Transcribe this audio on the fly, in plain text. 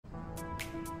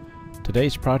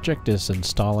Today's project is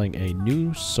installing a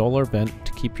new solar vent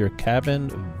to keep your cabin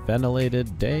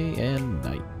ventilated day and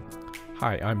night.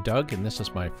 Hi, I'm Doug and this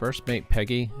is my first mate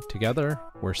Peggy. Together,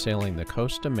 we're sailing the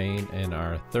coast of Maine in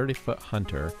our 30-foot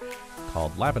Hunter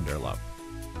called Lavender Love.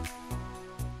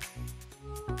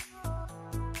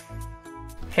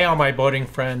 Hey all my boating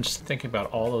friends, thinking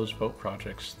about all those boat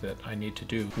projects that I need to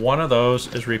do. One of those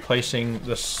is replacing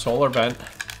the solar vent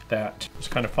that is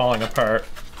kind of falling apart.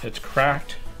 It's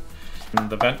cracked and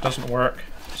the vent doesn't work.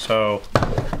 So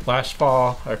last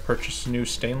fall I purchased a new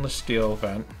stainless steel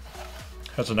vent.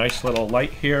 Has a nice little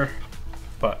light here,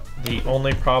 but the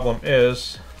only problem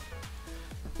is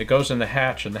it goes in the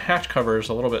hatch and the hatch cover is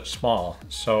a little bit small.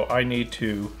 So I need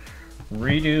to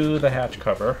redo the hatch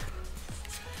cover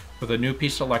with a new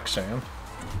piece of Lexan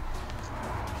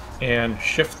and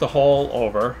shift the hole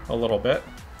over a little bit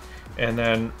and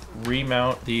then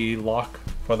remount the lock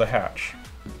for the hatch.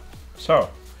 So,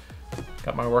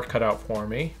 got my work cut out for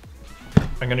me.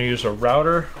 I'm going to use a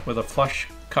router with a flush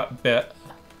cut bit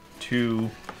to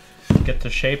get the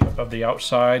shape of the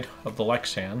outside of the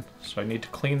Lexan. So I need to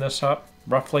clean this up,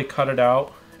 roughly cut it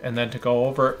out, and then to go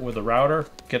over it with a router,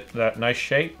 get that nice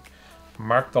shape,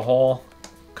 mark the hole,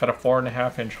 cut a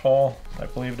 4.5-inch hole, I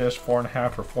believe it is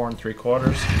 4.5 or 4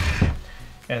 3/4,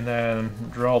 and then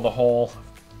drill the hole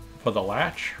for the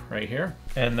latch right here,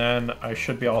 and then I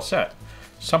should be all set.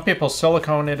 Some people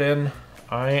silicone it in.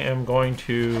 I am going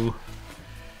to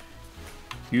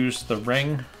use the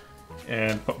ring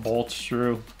and put bolts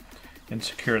through and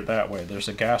secure it that way. There's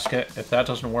a gasket. If that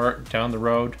doesn't work down the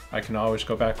road, I can always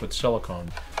go back with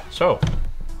silicone. So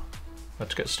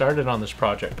let's get started on this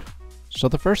project. So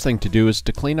the first thing to do is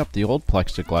to clean up the old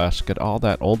plexiglass, get all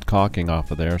that old caulking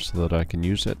off of there so that I can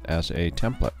use it as a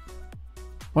template.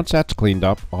 Once that's cleaned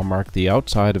up, I'll mark the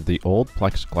outside of the old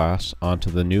plexiglass onto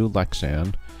the new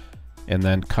Lexan and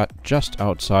then cut just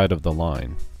outside of the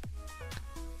line.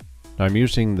 Now I'm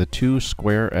using the two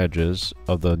square edges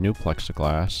of the new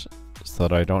plexiglass so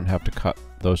that I don't have to cut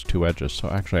those two edges. So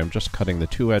actually I'm just cutting the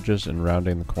two edges and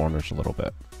rounding the corners a little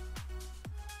bit.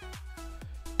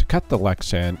 To cut the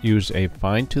Lexan, use a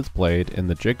fine-tooth blade in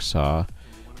the jigsaw.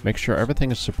 Make sure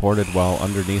everything is supported well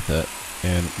underneath it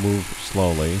and move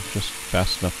slowly, just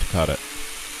fast enough to cut it.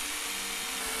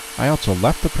 I also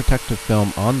left the protective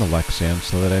film on the Lexan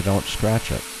so that I don't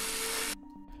scratch it.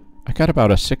 I cut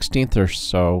about a 1/16 or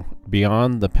so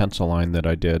beyond the pencil line that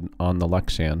I did on the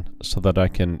Lexan so that I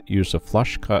can use a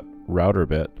flush cut router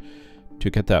bit to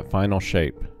get that final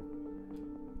shape.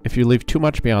 If you leave too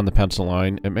much beyond the pencil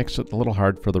line, it makes it a little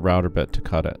hard for the router bit to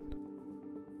cut it.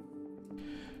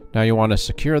 Now you want to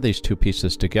secure these two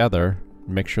pieces together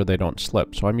and make sure they don't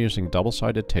slip. So I'm using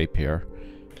double-sided tape here,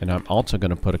 and I'm also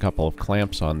going to put a couple of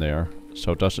clamps on there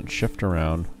so it doesn't shift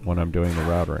around when I'm doing the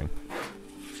routering.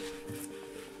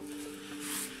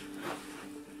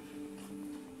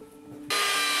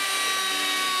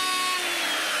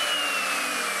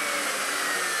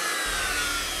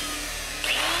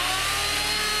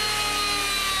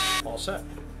 All set.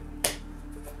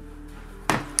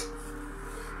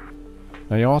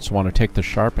 Now you also want to take the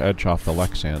sharp edge off the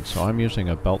Lexan, so I'm using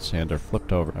a belt sander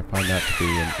flipped over. I find that to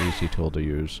be an easy tool to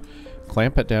use.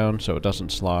 Clamp it down so it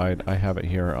doesn't slide. I have it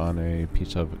here on a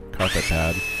piece of carpet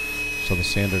pad so the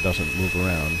sander doesn't move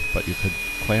around, but you could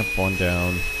clamp one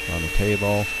down on the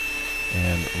table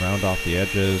and round off the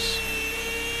edges,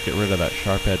 get rid of that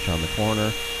sharp edge on the corner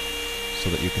so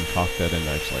that you can caulk that in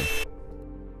nicely.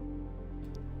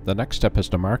 The next step is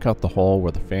to mark out the hole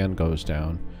where the fan goes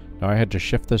down. Now I had to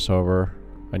shift this over.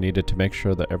 I needed to make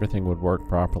sure that everything would work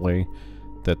properly,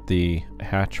 that the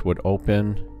hatch would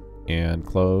open and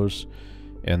close,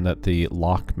 and that the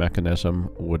lock mechanism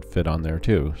would fit on there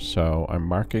too. So I'm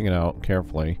marking it out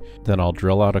carefully. Then I'll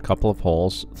drill out a couple of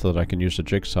holes so that I can use a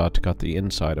jigsaw to cut the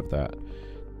inside of that.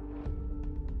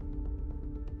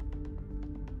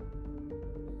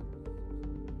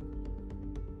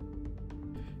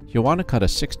 You'll want to cut a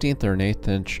 1/16 or an 1/8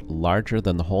 inch larger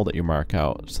than the hole that you mark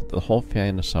out so that the whole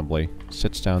fan assembly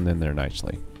sits down in there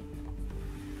nicely.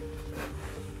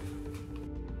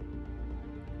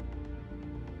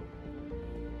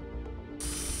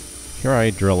 Here I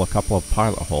drill a couple of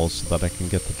pilot holes so that I can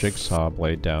get the jigsaw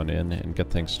blade down in and get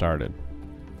things started.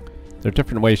 There are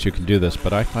different ways you can do this,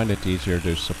 but I find it easier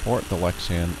to support the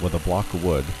Lexan with a block of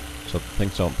wood so that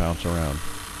things don't bounce around.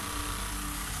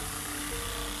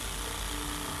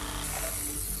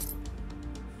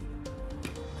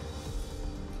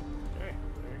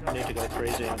 I need to go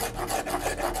crazy on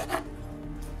it.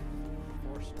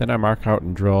 Then I mark out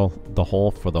and drill the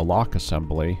hole for the lock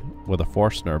assembly with a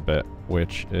Forstner bit,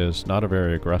 which is not a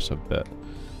very aggressive bit.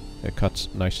 It cuts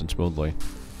nice and smoothly.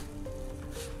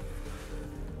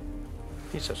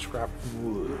 Piece of scrap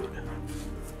wood.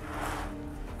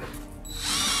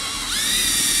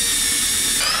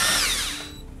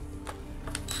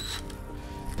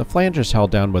 The flange is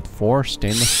held down with 4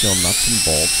 stainless steel nuts and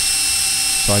bolts,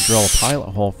 so I drill a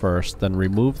pilot hole first, then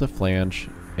remove the flange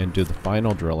and do the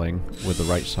final drilling with the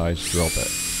right size drill bit.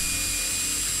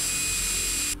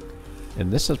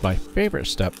 And this is my favorite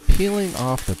step, peeling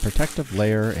off the protective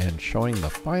layer and showing the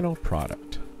final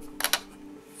product.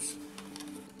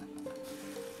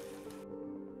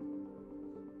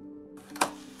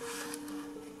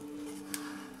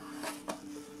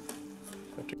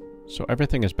 So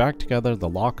everything is back together, the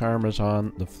lock arm is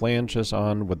on, the flange is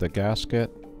on with the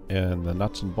gasket, and the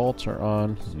nuts and bolts are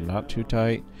on, not too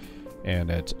tight,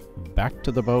 and it's back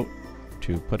to the boat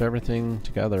to put everything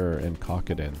together and caulk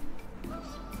it in.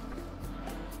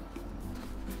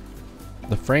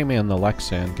 The frame and the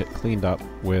Lexan get cleaned up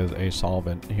with a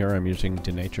solvent. Here I'm using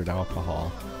denatured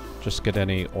alcohol. Just get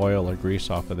any oil or grease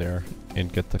off of there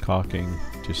and get the caulking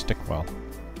to stick well.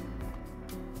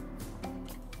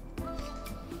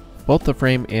 Both the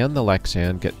frame and the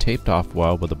Lexan get taped off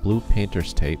well with a blue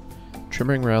painter's tape,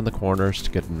 trimming around the corners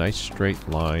to get a nice straight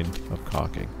line of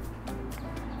caulking.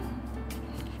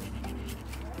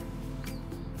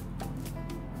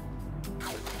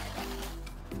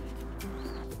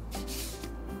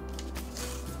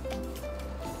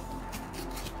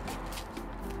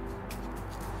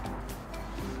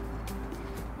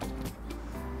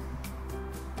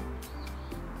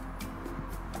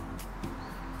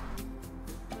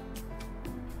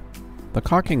 The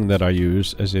caulking that I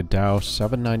use is a Dow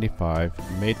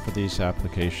 795 made for these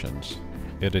applications.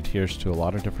 It adheres to a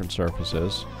lot of different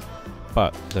surfaces,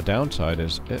 but the downside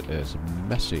is it is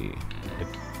messy.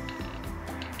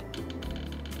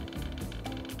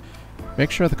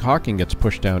 Make sure the caulking gets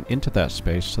pushed down into that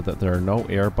space so that there are no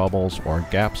air bubbles or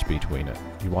gaps between it.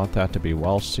 You want that to be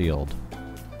well sealed.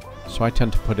 So I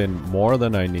tend to put in more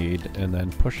than I need and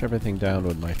then push everything down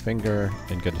with my finger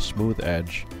and get a smooth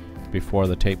edge before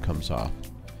the tape comes off.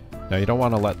 Now you don't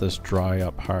want to let this dry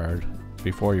up hard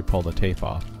before you pull the tape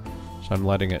off. So I'm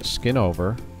letting it skin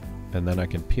over, and then I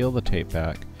can peel the tape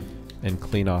back and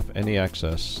clean off any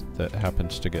excess that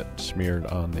happens to get smeared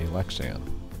on the Lexan.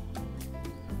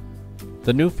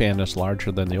 The new fan is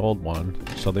larger than the old one,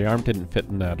 so the arm didn't fit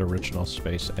in that original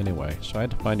space anyway, so I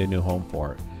had to find a new home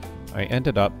for it. I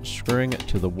ended up screwing it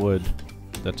to the wood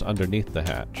that's underneath the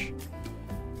hatch.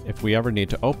 If we ever need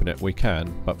to open it, we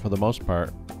can, but for the most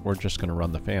part, we're just going to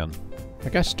run the fan. I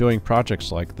guess doing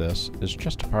projects like this is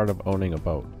just a part of owning a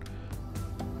boat.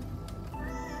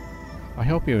 I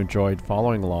hope you enjoyed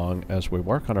following along as we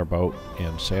work on our boat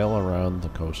and sail around the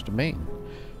coast of Maine.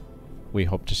 We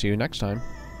hope to see you next time.